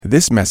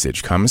This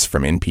message comes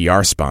from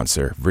NPR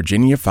sponsor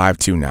Virginia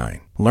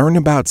 529. Learn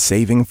about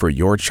saving for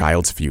your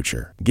child's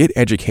future. Get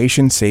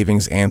education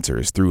savings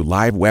answers through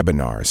live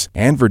webinars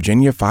and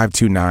Virginia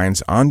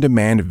 529's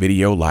on-demand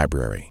video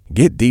library.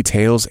 Get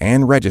details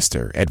and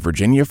register at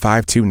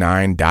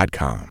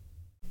virginia529.com.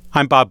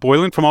 I'm Bob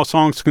Boylan from All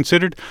Songs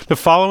Considered. The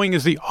following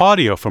is the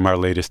audio from our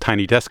latest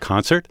Tiny Desk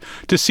concert.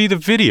 To see the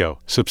video,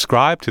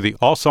 subscribe to the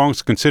All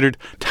Songs Considered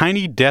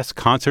Tiny Desk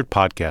Concert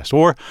podcast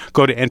or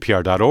go to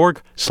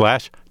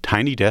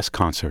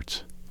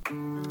npr.org/tinydeskconcerts.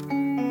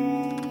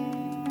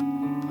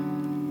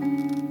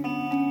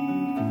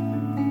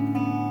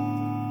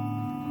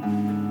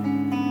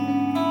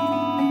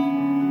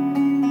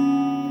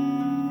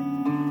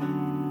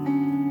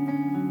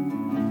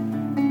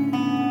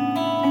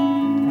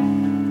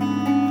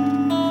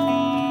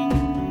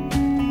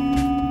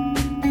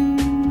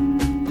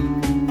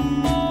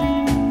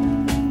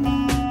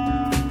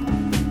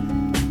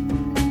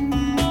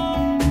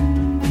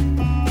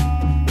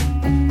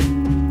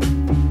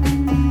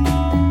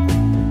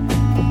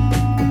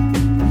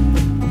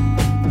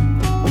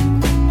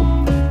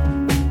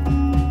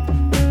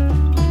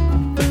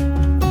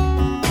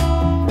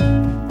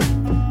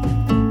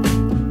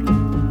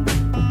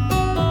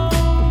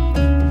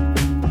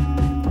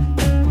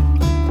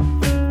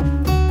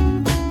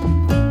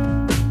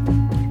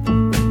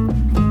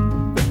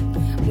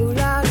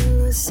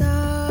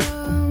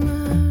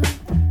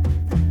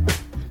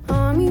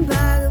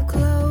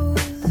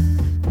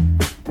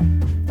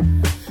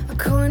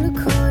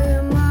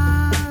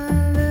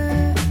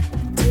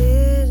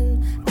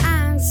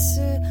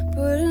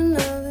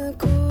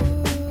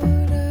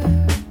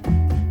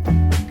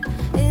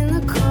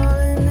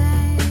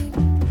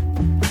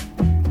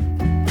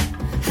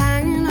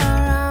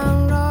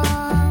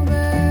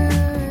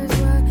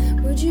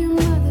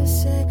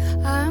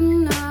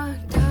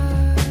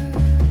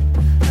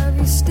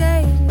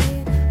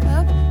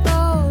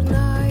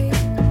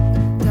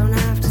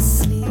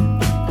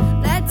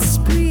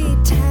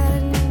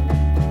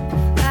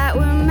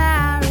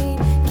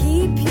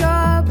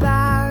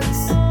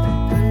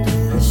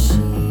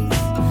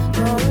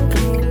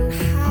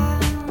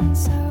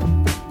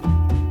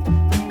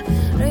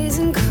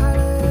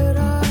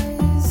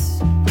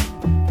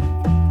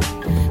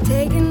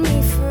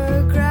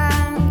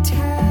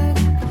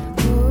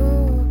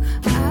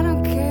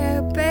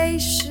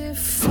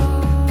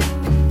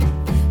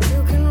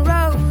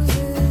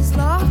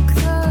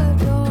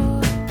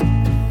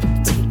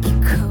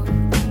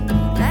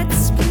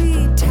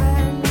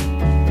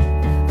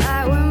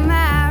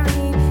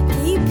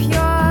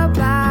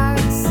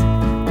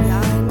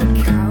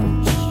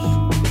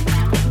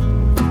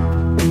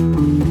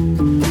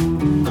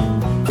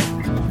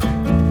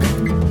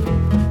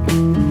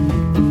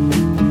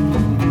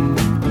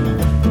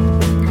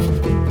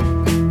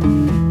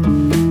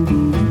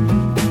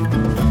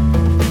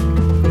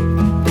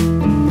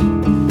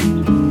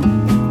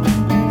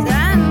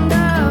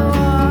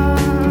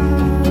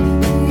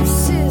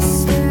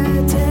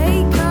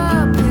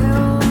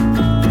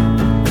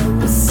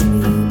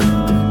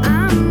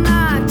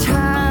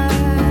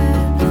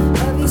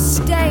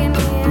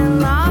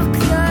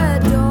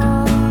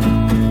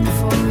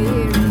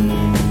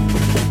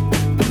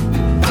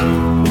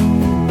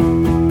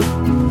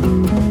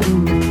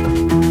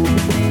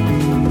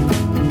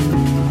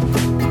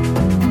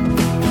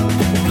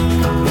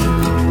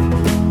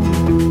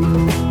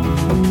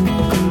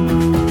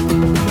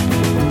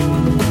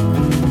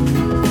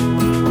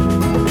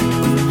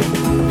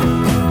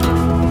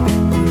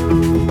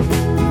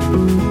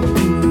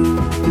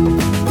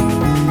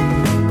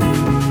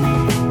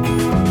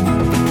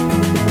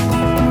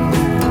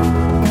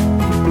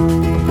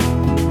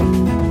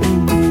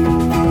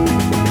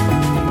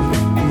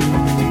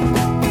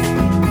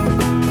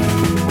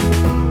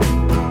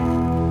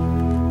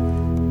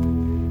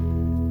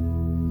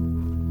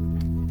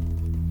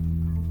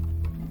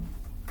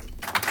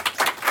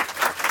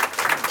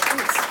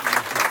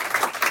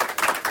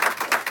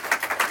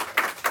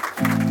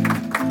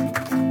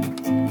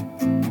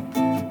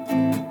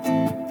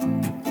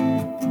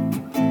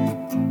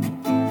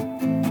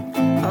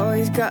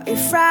 Got your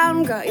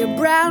frown, got your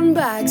brown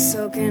bag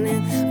soaking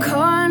in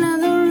corner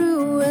the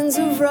ruins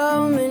of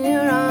Rome in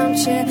your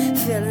armchair,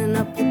 filling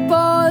up your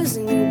bores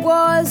and your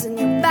wars and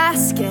your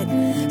basket,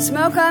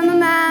 smoke on the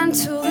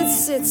mantle that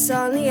sits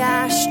on the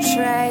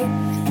ashtray,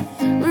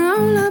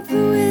 roll up the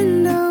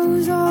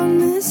windows on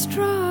this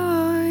drive.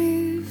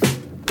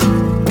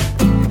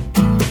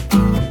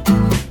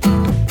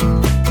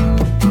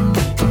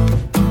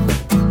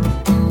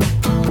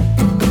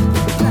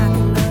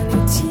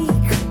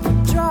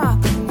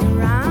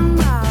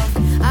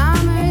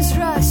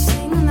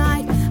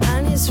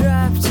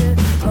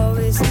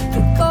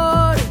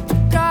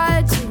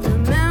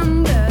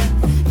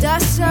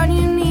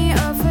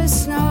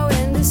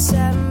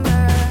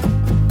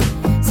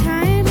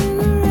 Tired in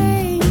the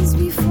rains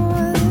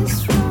before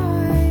this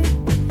ride.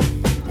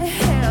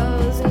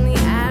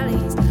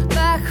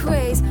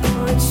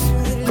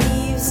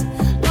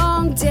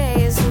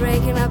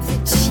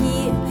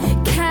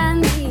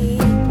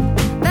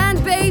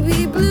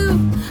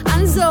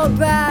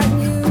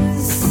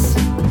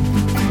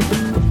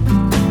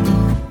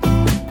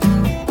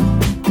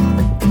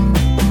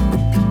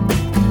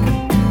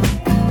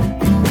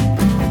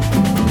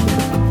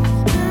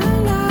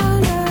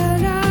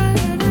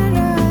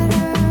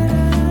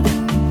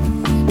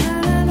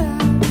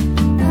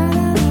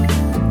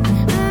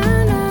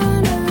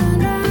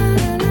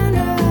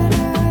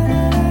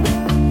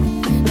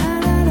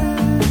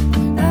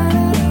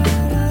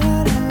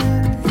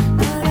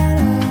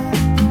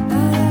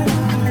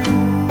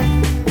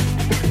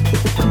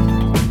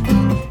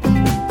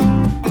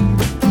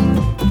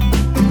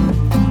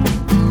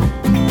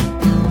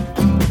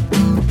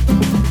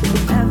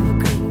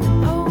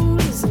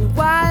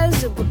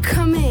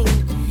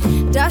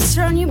 Dust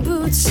on your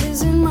boots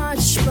isn't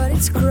much, but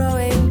it's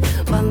growing.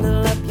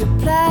 Bundle up your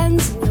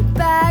plans and your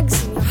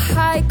bags and your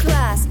high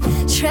class.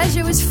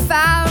 Treasure was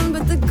found,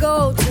 but the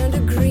gold turned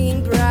to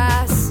green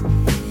brass.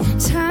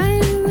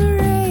 Time the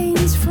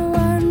reins for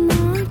one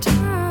more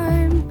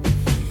time.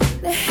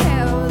 The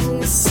hills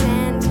and the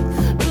sand,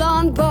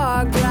 blonde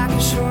bog,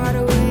 blackish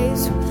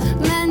waterways.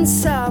 Men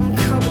some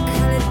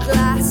copper-colored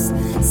glass,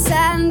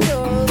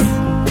 sandals,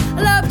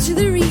 up to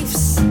the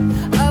reefs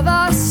of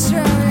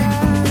Australia.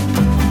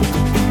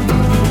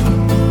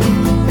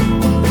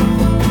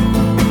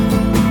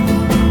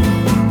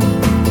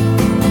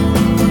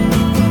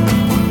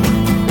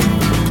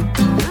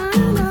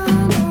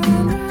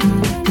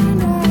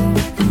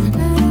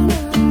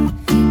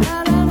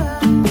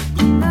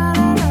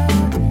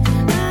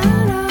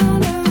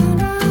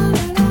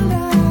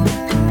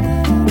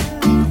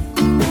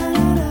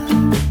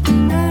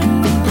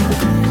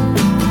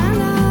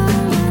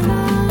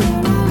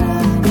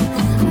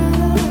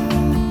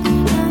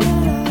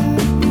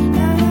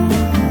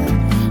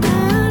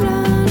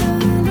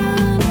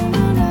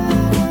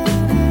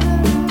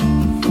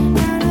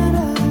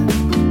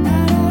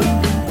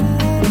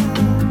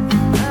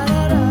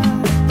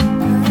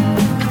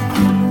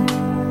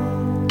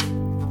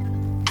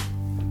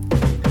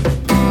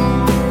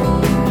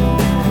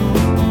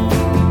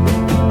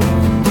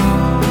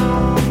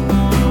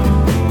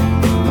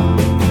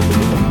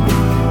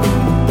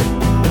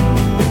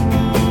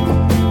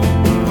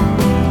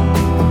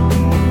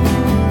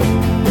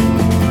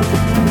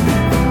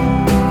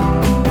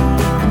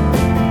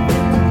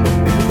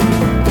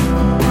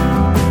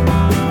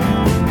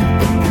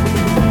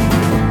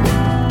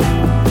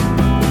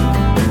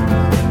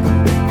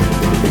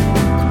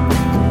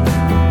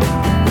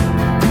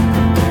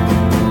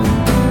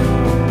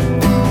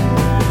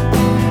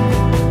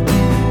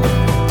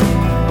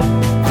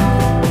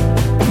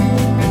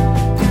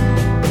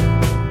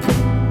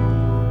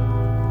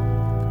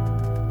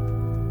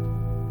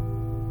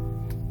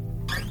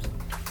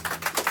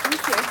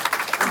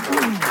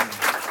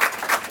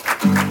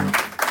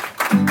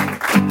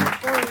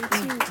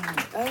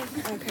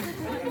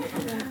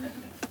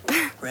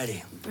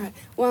 Ready. All right.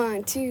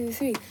 1, 2,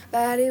 3.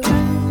 Body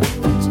round,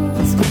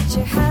 jeans, got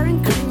your hair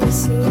in cream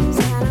sleeves.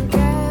 I don't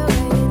care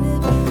where you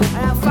live or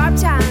how far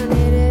down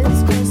it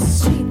is. Across the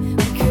street,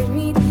 we could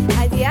meet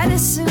at the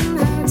Edison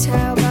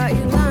Hotel. Bought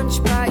you lunch,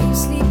 bought you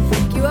sleep.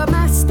 Pick you up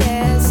my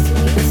stairs to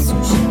meet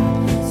Susha.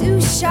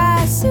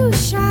 Susha,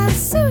 Susha,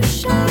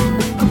 Susha.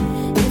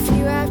 If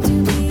you have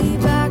to be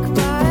back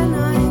by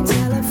 9,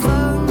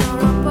 telephone or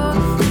a bar,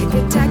 pick a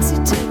taxi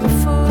to the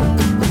 4.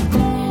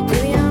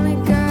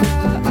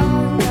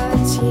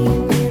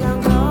 You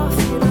don't golf,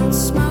 you don't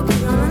smoke, you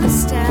don't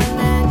understand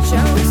that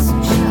joke.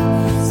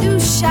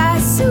 Susha,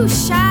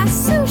 Susha,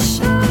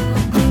 Susha.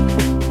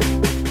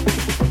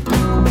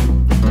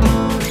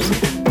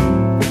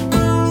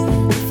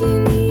 If you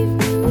leave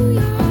New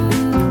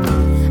York,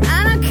 I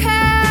don't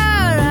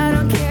care, I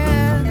don't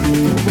care.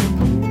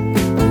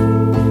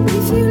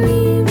 If you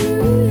leave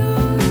New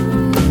York,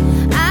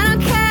 I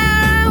don't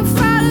care, I'll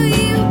follow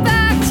you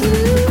back to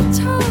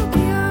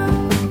Tokyo.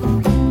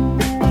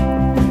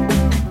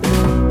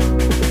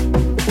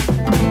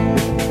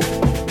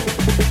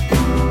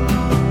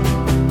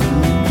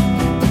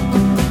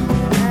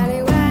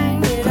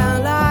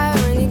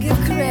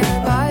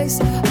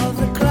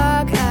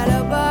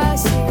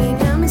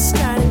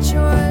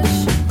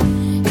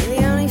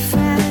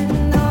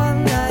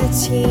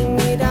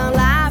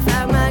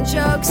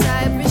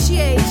 I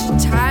appreciate your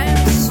time,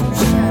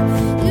 Susha,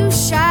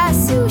 Susha,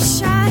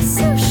 Susha,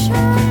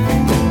 Susha,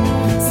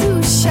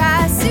 Susha,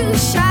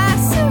 Susha,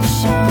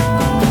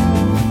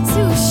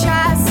 Susha,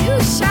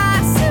 Susha,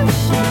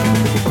 Susha,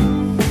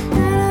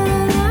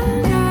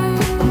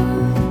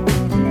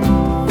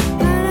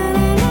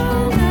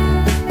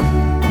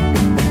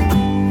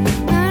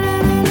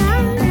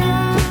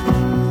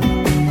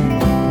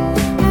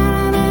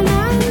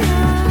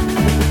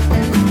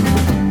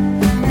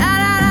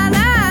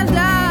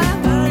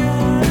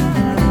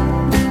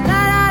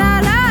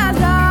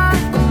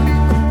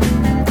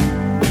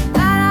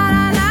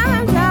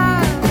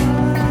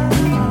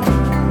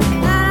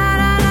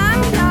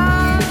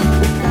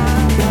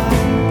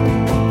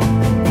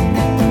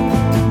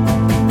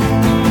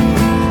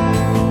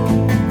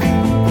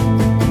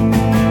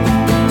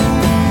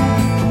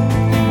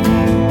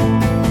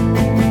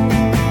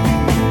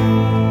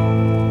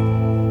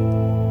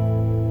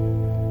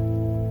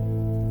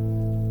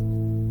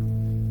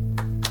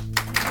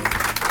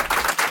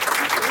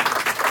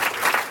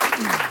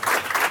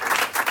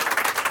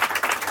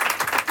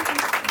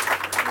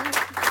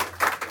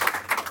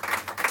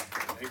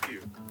 Thank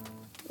you.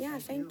 Yeah,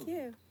 thank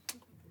you.